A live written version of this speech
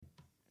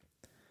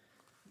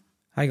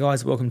Hey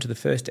guys, welcome to the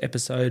first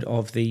episode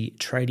of the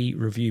Tradie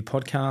Review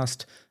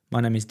podcast.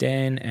 My name is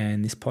Dan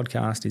and this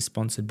podcast is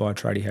sponsored by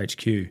Tradie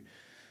HQ.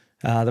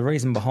 The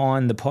reason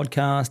behind the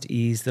podcast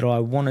is that I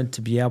wanted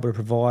to be able to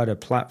provide a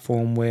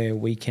platform where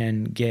we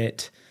can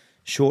get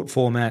short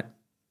format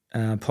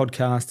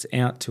podcasts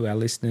out to our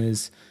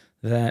listeners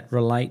that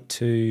relate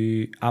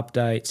to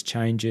updates,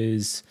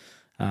 changes,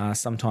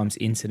 sometimes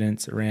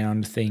incidents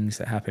around things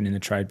that happen in the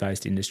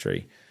trade-based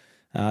industry.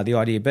 The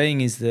idea being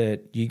is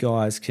that you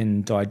guys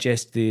can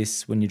digest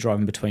this when you're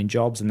driving between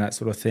jobs and that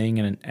sort of thing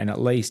and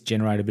at least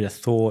generate a bit of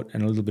thought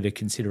and a little bit of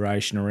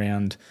consideration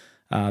around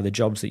the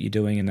jobs that you're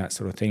doing and that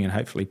sort of thing, and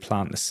hopefully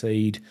plant the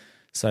seed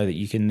so that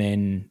you can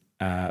then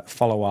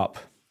follow up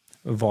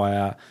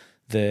via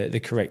the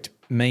correct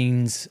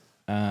means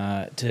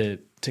to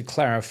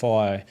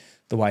clarify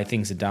the way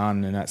things are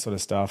done and that sort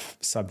of stuff,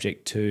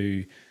 subject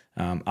to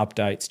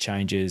updates,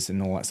 changes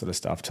and all that sort of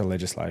stuff to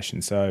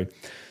legislation. So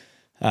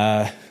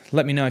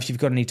let me know if you've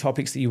got any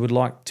topics that you would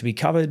like to be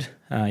covered.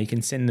 You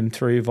can send them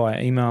through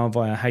via email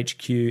via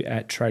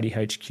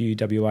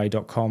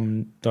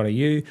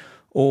hq@tradiehqwa.com.au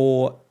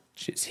or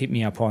just hit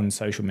me up on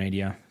social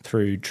media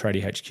through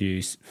Tradie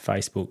HQ's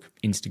Facebook,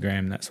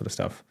 Instagram, that sort of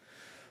stuff.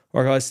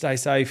 All right, guys, stay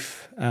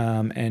safe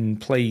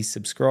and please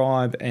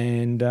subscribe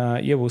and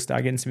we'll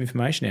start getting some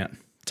information out.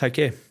 Take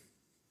care.